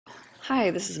Hi,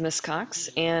 this is Miss Cox,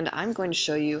 and I'm going to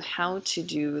show you how to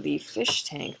do the fish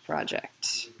tank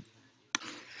project.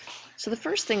 So the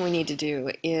first thing we need to do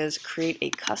is create a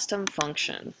custom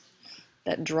function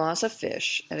that draws a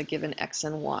fish at a given x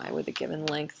and y with a given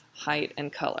length, height,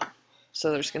 and color. So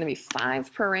there's going to be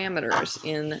 5 parameters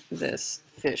in this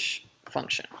fish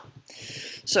function.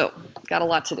 So, got a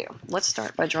lot to do. Let's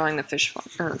start by drawing the fish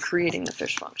or creating the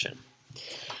fish function.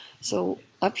 So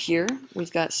up here,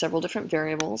 we've got several different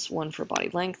variables, one for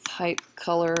body length, height,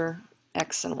 color,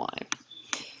 x, and y.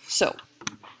 So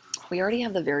we already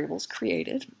have the variables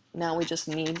created. Now we just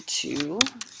need to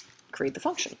create the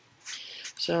function.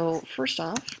 So first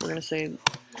off, we're going to say,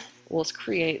 well, let's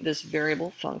create this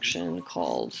variable function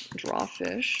called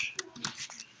drawFish.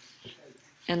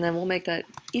 And then we'll make that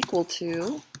equal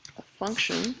to a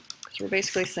function, because we're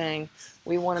basically saying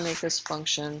we want to make this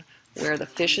function where the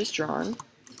fish is drawn.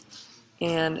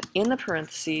 And in the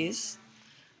parentheses,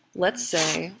 let's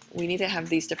say we need to have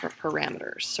these different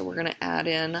parameters. So we're going to add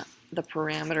in the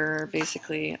parameter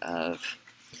basically of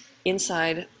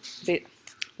inside, a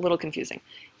little confusing,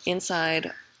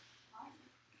 inside,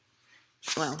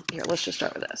 well, here, let's just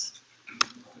start with this.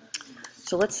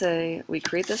 So let's say we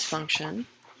create this function,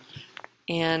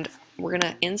 and we're going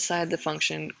to, inside the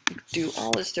function, do all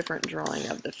this different drawing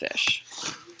of the fish.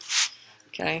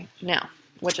 Okay, now,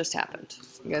 what just happened?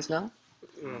 You guys know?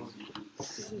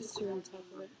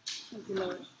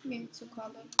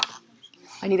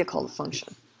 I need to call the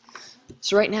function.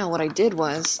 So right now what I did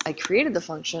was I created the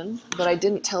function, but I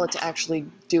didn't tell it to actually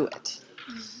do it.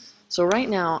 So right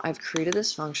now I've created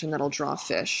this function that'll draw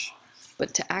fish,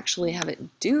 but to actually have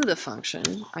it do the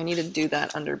function, I need to do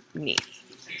that underneath.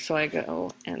 So I go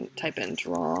and type in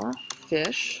draw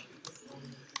fish,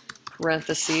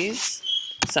 parentheses,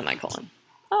 semicolon.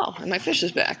 Oh, and my fish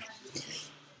is back.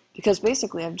 Because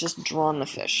basically I've just drawn the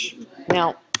fish.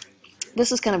 Now,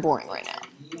 this is kind of boring right now.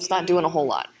 It's not doing a whole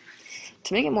lot.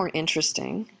 To make it more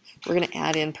interesting, we're going to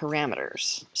add in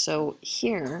parameters. So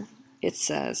here it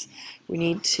says we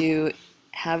need to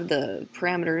have the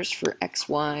parameters for x,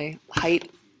 y, height,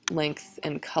 length,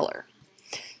 and color.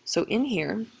 So in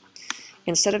here,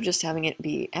 instead of just having it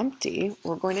be empty,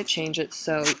 we're going to change it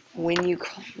so when you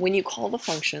call the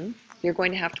function, you're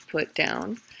going to have to put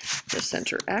down the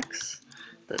center x,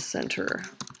 the center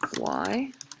y,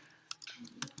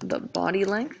 the body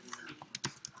length,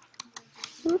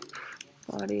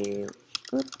 body,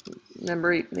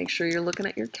 remember, make sure you're looking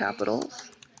at your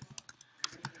capitals,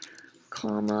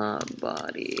 comma,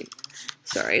 body,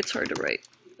 sorry, it's hard to write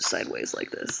sideways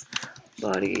like this,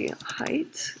 body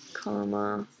height,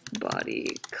 comma,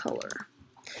 body color.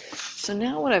 So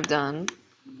now what I've done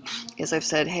is I've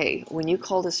said, hey, when you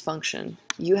call this function,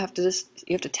 you have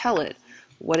to tell it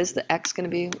what is the x going to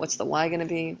be, what's the y going to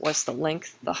be, what's the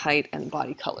length, the height, and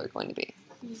body color going to be.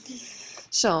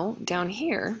 So down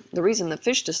here, the reason the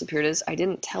fish disappeared is I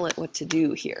didn't tell it what to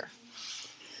do here.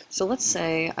 So let's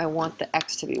say I want the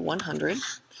x to be 100,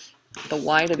 the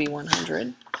y to be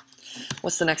 100.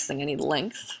 What's the next thing? I need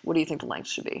length. What do you think the length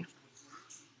should be?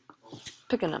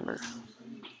 Pick a number.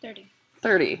 30.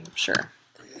 30, sure.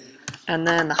 And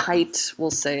then the height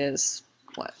we'll say is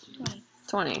what? 20.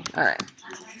 20, all right.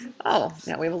 Oh,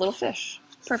 now we have a little fish.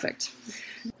 Perfect.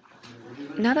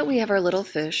 Now that we have our little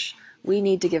fish, we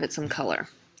need to give it some color.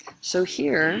 So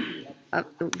here,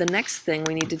 the next thing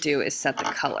we need to do is set the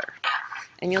color.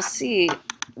 And you'll see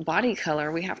body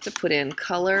color, we have to put in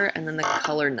color and then the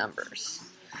color numbers.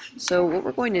 So what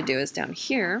we're going to do is down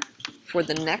here, for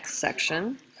the next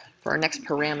section, for our next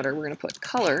parameter, we're going to put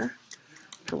color,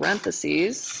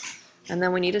 parentheses, and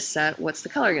then we need to set what's the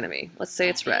color going to be. Let's say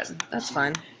it's red. That's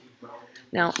fine.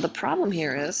 Now, the problem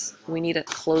here is we need a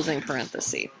closing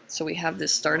parenthesis. So we have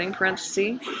this starting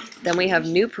parenthesis, then we have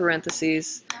new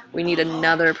parentheses, we need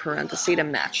another parenthesis to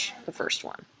match the first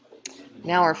one.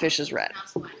 Now our fish is red.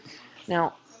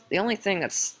 Now, the only thing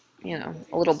that's, a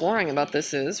little boring about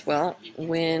this is, well,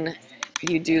 when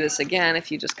you do this again,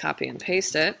 if you just copy and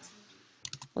paste it,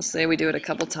 let's say we do it a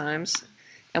couple times,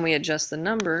 and we adjust the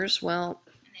numbers, well,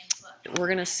 we're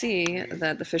going to see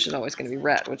that the fish is always going to be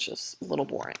red, which is a little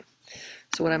boring.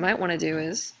 So what I might want to do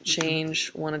is change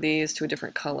one of these to a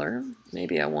different color.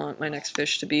 Maybe I want my next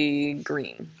fish to be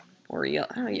green, or yellow.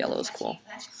 Oh, yellow is cool.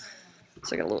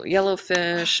 So I got a little yellow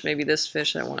fish. Maybe this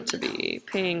fish I want to be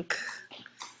pink,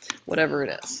 whatever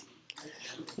it is.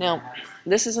 Now,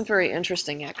 this isn't very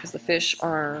interesting yet because the fish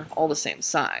are all the same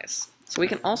size. So we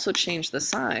can also change the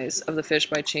size of the fish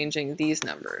by changing these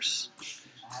numbers.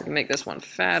 So we can make this one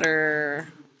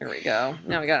fatter. There we go.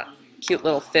 Now we got cute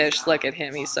little fish. Look at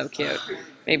him, he's so cute.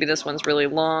 Maybe this one's really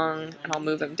long, and I'll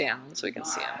move him down so we can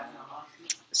see him.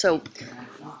 So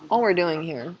all we're doing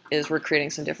here is we're creating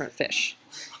some different fish.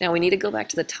 Now we need to go back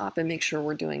to the top and make sure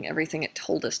we're doing everything it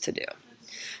told us to do.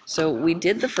 So we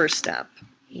did the first step.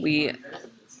 We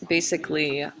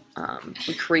basically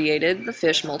we created the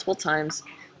fish multiple times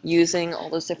using all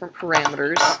those different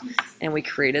parameters, and we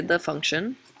created the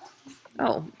function.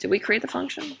 Oh, did we create the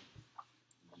function?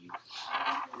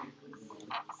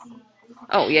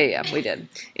 Oh, yeah, we did.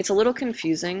 It's a little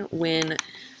confusing when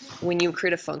you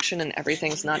create a function and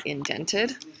everything's not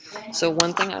indented. So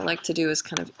one thing I like to do is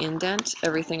kind of indent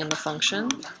everything in the function.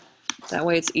 That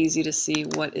way it's easy to see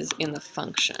what is in the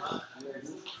function.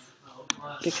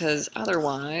 Because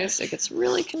otherwise it gets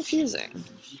really confusing.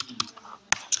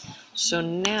 So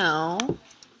now,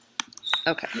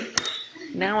 okay,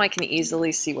 now I can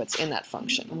easily see what's in that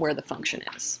function, where the function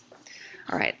is.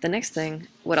 All right, the next thing,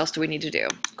 what else do we need to do?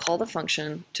 Call the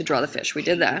function to draw the fish. We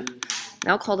did that.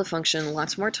 Now call the function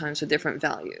lots more times with different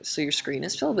values. So your screen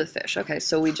is filled with fish. Okay,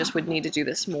 so we just would need to do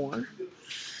this more.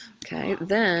 Okay,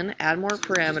 then add more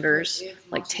parameters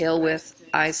like tail width,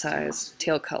 eye size,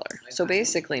 tail color. So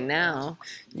basically now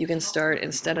you can start,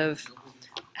 instead of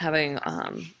having,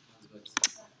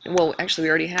 well, actually we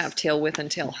already have tail width and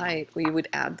tail height. We would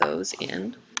add those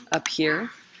in up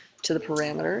here to the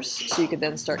parameters, so you could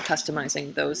then start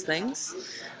customizing those things.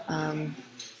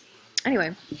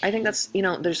 Anyway, I think that's,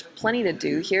 there's plenty to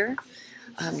do here.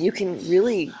 You can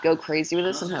really go crazy with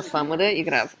this and have fun with it. You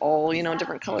could have all,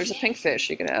 different colors of pink fish.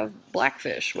 You could have black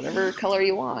fish, whatever color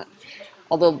you want.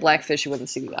 Although black fish, you wouldn't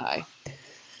see the eye.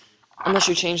 Unless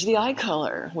you change the eye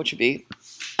color, which would be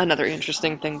another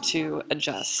interesting thing to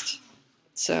adjust.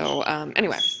 So,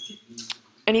 anyway,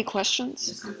 any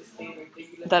questions?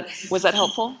 Was that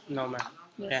helpful? No, ma'am.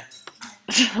 Yeah.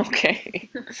 Okay.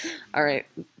 All right.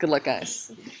 Good luck,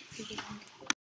 guys.